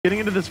Getting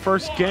into this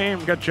first game,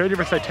 we got JoJ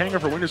versus Tenga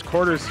for winners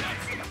quarters.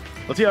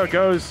 Let's see how it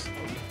goes.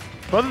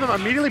 Both of them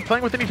immediately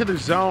playing within each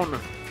other's zone,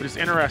 which is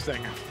interesting.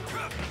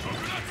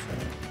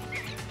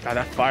 God,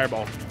 that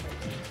fireball.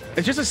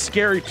 It's just a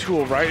scary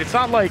tool, right? It's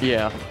not like...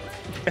 Yeah.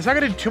 It's not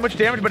going to do too much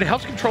damage, but it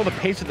helps control the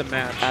pace of the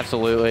match.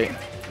 Absolutely.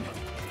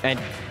 And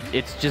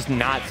it's just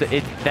not...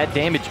 that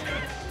damage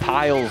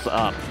piles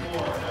up.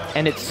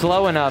 And it's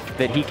slow enough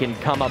that he can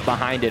come up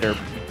behind it or,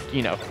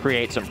 you know,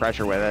 create some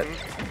pressure with it.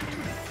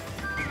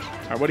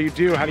 All right, what do you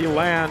do? How do you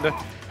land?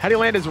 How do you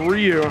land as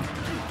Ryu?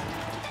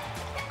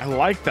 I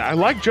like that. I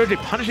like JoJ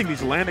punishing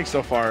these landings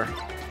so far.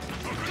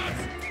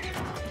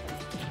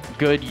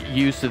 Good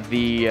use of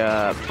the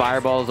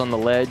fireballs on the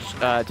ledge.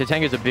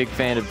 Tenga's a big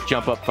fan of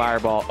jump up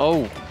fireball.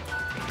 Oh.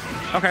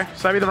 Okay,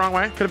 side B the wrong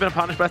way. Could have been a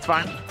punish, but that's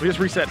fine. We just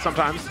reset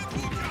sometimes.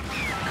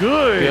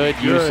 Good.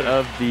 Good use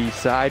of the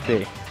side B.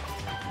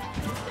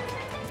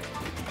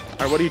 All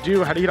right, what do you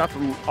do? How do you get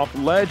off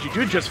the ledge? You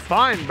do just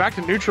fine. Back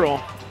to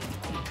neutral.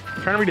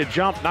 Trying to read a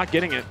jump, not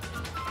getting it.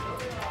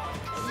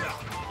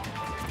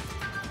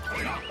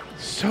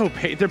 So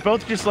they're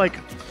both just like...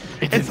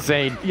 It's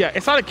insane. Yeah,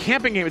 it's not a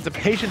camping game, it's a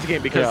patience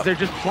game because they're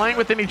just playing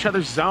within each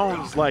other's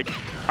zones. Like,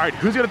 all right,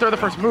 who's going to throw the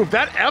first move?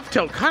 That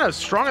F-tilt kind of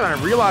stronger than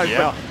I realized,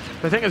 but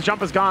the thing is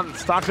jump is gone.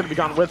 Stock's going to be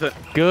gone with it.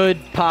 Good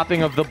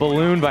popping of the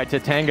balloon by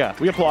Tenga.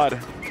 We applaud.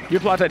 You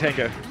applaud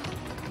Tenga.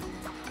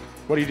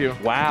 What do you do?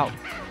 Wow.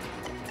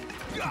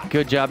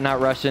 Good job not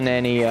rushing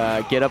any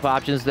get-up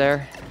options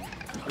there.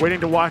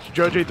 Waiting to watch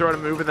JoJ throw a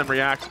move and then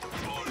react.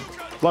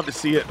 Love to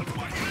see it.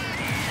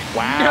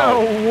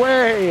 Wow. No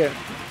way.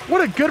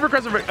 What a good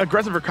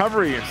aggressive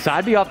recovery.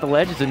 Side B off the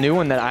ledge is a new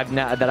one that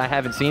I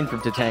haven't seen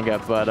from Tenga,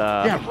 but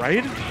yeah,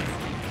 right.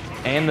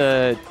 And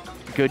the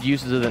good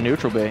uses of the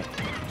neutral B.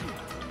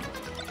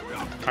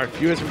 All right,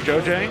 few is from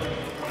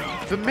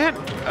JoJ. The man,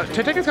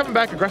 Tenga's coming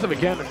back aggressive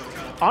again.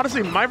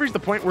 Honestly, might reach the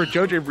point where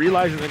JoJ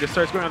realizes and just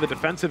starts going on the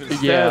defensive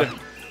instead. Yeah.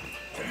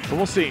 But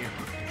we'll see.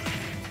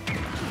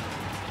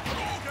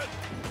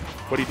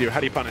 What do you do? How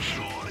do you punish?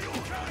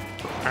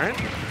 All right.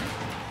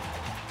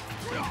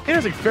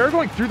 Interesting. Fair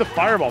going through the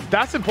fireball.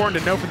 That's important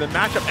to know for the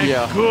matchup.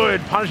 And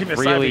good punishing the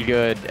side. Really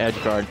good edge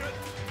guard.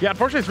 Yeah,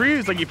 unfortunately, 3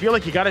 is like you feel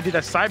like you got to do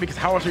that side because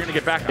how else are you going to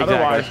get back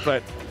otherwise?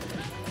 But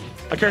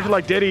a character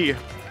like Diddy,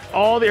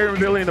 all the air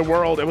mobility in the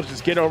world, able to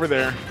just get over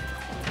there.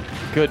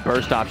 Good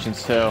burst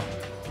options too.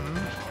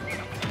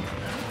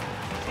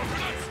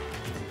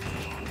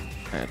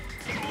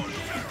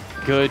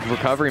 Good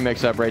recovery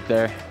mix-up right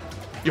there.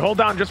 You hold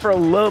down just for a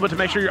little bit to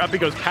make sure your up B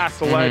goes past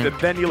the ledge, and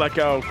then you let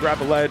go, grab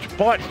the ledge.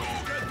 But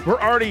we're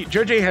already,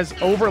 JoJ has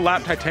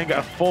overlapped Tenga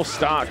a full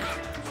stock.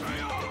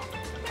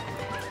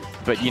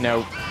 But, you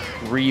know,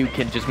 Ryu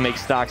can just make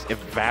stocks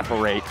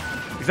evaporate.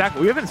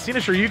 Exactly. We haven't seen a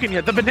Shoryuken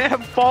yet. The banana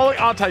falling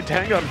on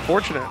Tenga,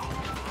 unfortunate.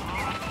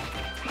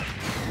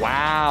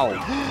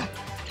 Wow.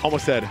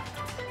 Almost dead.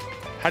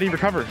 How do you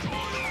recover?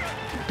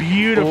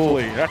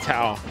 Beautifully. Ooh. That's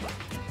how.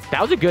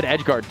 That was a good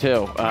edge guard,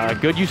 too.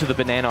 Good use of the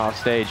banana off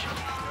stage.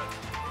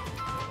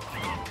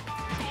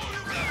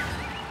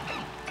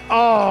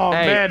 Oh,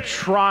 hey. Man,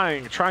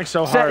 trying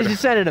so hard.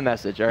 Just send it a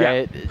message, all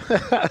right?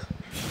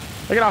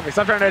 Get off me.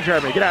 Stop trying to edge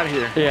guard me. Get out of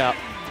here. Yeah.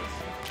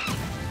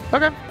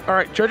 Okay. All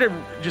right. JoJ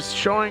just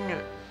showing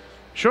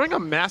a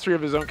mastery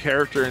of his own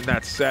character in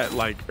that set,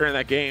 or in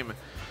that game.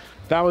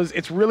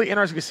 It's really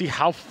interesting to see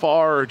how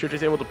far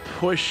JoJ's able to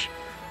push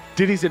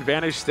Diddy's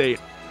advantage state.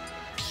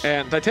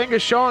 And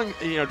Tenga's showing,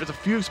 you know, just a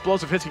few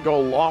explosive hits can go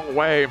a long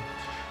way.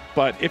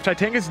 But if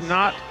Tenga's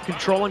not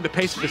controlling the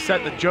pace of the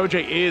set, then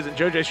JoJ is, and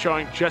JoJ's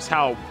showing just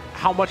how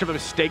much of a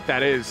mistake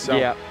that is. So.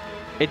 Yeah,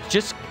 it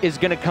just is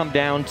going to come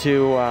down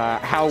to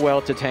how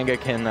well Tenga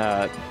can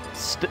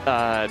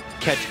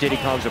catch Diddy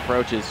Kong's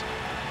approaches.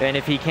 And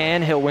if he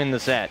can, he'll win the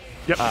set.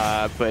 Yep.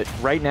 But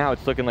right now,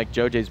 it's looking like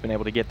JoJ's been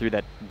able to get through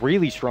that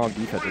really strong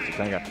defense of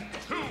Tenga.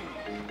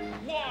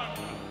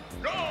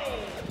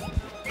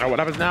 All right, what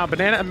happens now?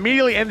 Banana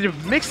immediately ended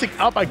up mixing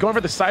up by going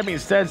for the side B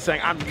instead, saying,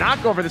 I'm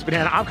not going for this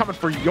banana. I'm coming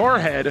for your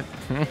head.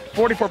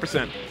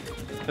 44%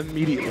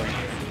 immediately.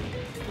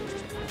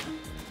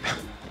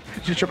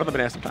 Just trip on the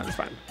banana sometimes. It's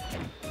fine.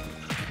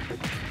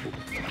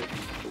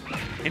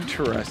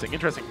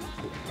 Interesting.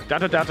 Down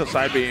to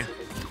side B.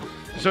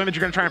 Showing that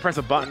you're going to try and press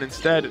a button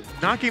instead.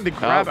 Not getting the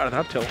grab out of the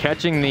up tilt.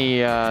 Catching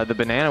the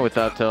banana with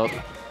the up tilt.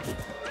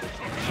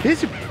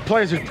 These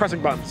players are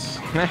pressing buttons.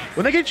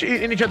 When they get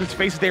in each other's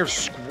faces, they are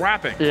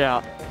scrapping.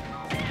 Yeah.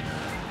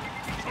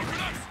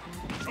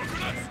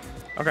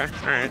 Okay,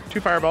 all right.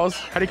 2 fireballs.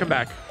 How do you come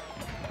back?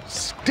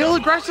 Still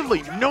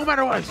aggressively, no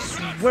matter what. I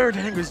swear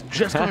Tenga's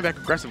just coming back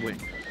aggressively.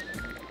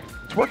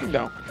 It's working,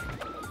 though.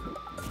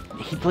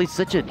 He plays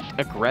such an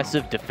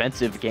aggressive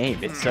defensive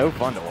game. It's so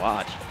fun to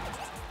watch.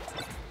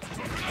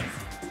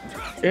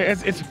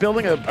 It's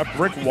building a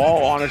brick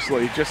wall,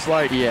 honestly. Just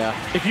like,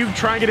 if you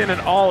try and get in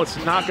at all,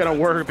 it's not going to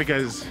work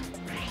because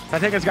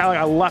Tenga's got like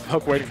a left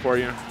hook waiting for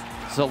you.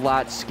 It's a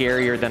lot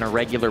scarier than a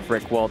regular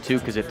brick wall, too,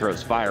 because it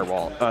throws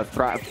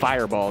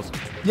fireballs.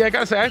 Yeah, I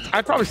got to say,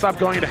 I'd probably stop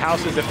going into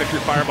houses if they threw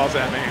fireballs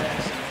at me.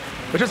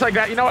 But just like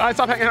that, you know what? I'd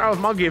stop hanging out with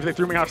Monkey if they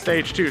threw me off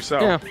stage too, so.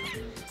 Yeah.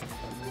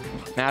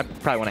 Nah,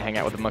 I'd probably want to hang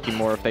out with the Monkey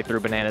more if they threw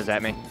bananas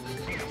at me.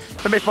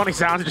 They make funny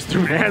sounds and just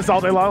threw bananas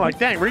all day long. Like,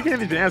 dang, where are you getting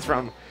these bananas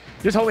from?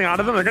 You're just holding on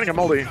to them? They're going to get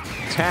moldy.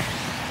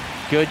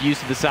 Good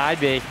use of the side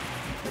B.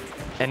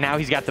 And now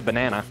he's got the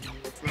banana.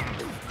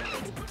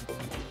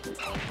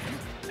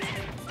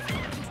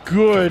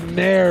 Good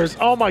nairs.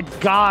 Oh my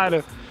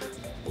god.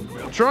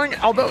 Throwing,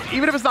 although,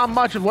 even if it's not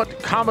much of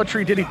what combo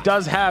tree Diddy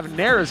does have,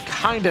 nair is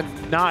kind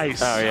of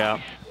nice. Oh, yeah.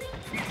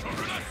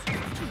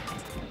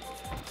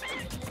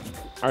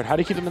 All right, how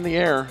do you keep them in the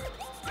air?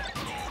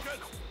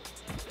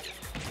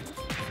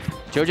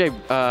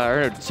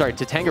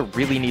 Tenga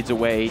really needs a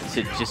way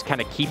to just kind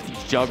of keep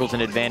these juggles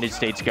and advantage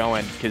states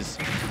going, because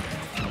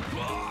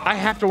I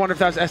have to wonder if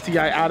that was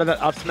STI out of that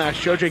up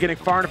smash. Joj getting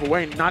far enough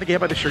away not to get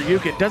hit by the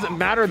Shoryuken. Doesn't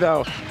matter,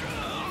 though.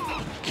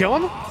 Kill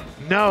him?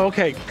 No,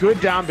 okay. Good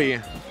down B.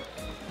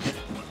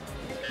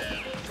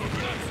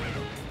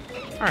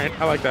 All right,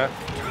 I like that.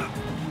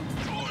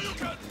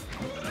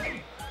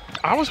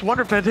 I always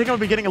wonder if Tenga would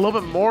be getting a little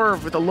bit more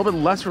with a little bit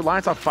less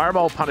reliance on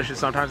fireball punishes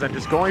sometimes than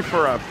just going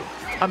for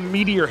a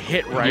meteor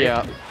hit, right?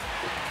 Yeah.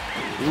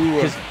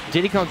 Because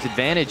Diddy Kong's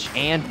advantage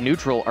and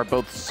neutral are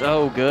both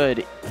so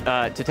good.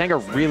 Tenga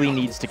really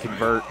needs to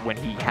convert when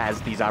he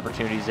has these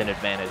opportunities in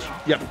advantage.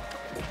 Yep.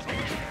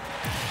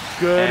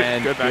 Good,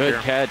 and good back good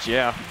here. Catch,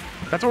 yeah.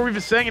 That's what we've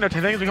been saying. You know,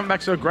 Tenga's been coming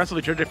back so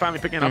aggressively. Joj finally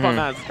picking up on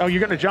that. Oh, you're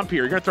going to jump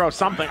here. You're going to throw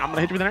something. I'm going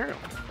to hit you with an aerial.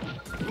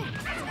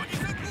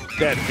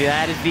 Dead.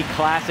 That is the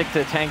classic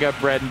Tenga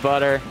bread and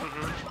butter.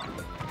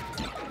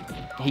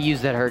 He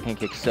used that hurricane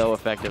kick so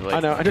effectively. I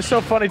know, and it's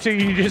so funny too.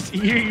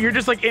 You're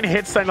just like in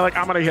hit stun, like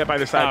I'm gonna hit by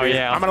the side. Oh,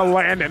 yeah. I'm gonna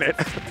land in it.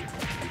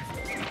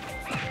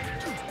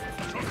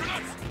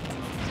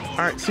 All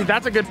right, see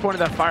that's a good point of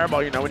that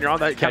fireball. You know, when you're on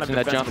that kind of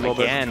catching that jump a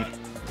little again. Bit.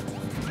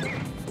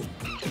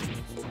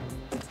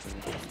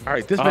 All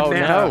right, this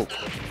banana, no.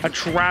 A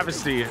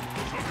travesty.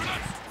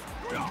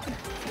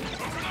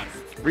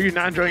 Ryu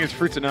not enjoying his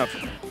fruits enough.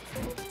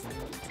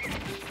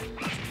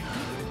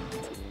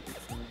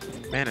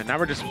 Man, and now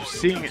we're just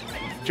seeing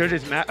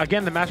Joj's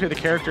again the mastery of the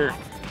character.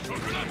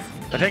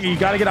 I think you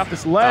got to get off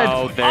this ledge.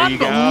 Oh, there you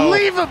go.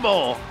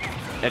 Unbelievable!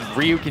 And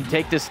Ryu can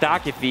take this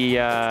stock if he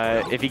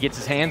gets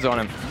his hands on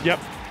him. Yep.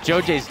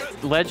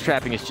 Joj's ledge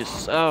trapping is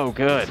just so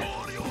good.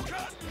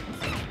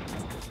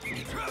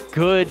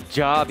 Good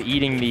job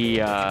eating the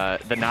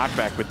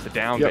knockback with the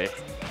down B.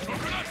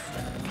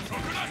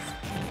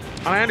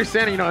 I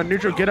understand, you know, a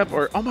neutral get up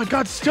or oh my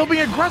God, still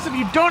being aggressive.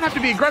 You don't have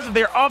to be aggressive.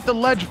 They're off the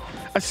ledge.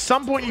 At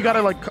some point, you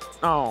gotta like.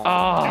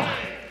 Oh.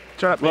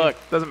 Shut up. Look,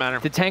 doesn't matter.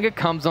 The Tenga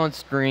comes on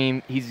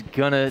stream. He's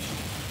gonna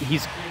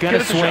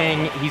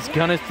swing. He's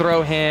gonna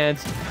throw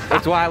hands.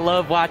 That's why I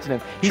love watching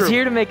him. He's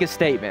here to make a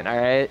statement. All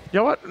right. You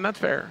know what? And that's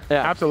fair.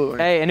 Yeah. Absolutely.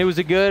 Hey, and it was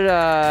a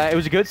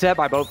good set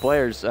by both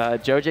players.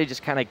 Joj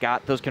just kind of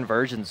got those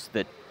conversions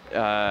that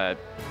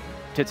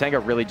Tenga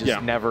really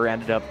just never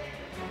ended up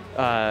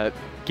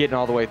getting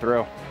all the way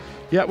through.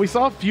 Yeah, we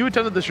saw a few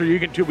attempts at the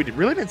Shoryuken too. We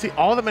really didn't see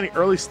all that many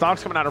early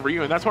stocks coming out of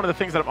Ryu, and that's one of the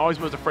things that I'm always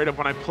most afraid of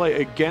when I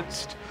play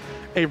against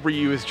a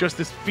Ryu is just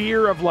this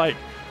fear of like,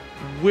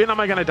 when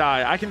am I going to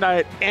die? I can die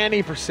at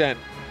any %.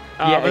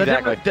 Yeah,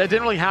 exactly. That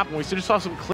didn't really happen. We just saw some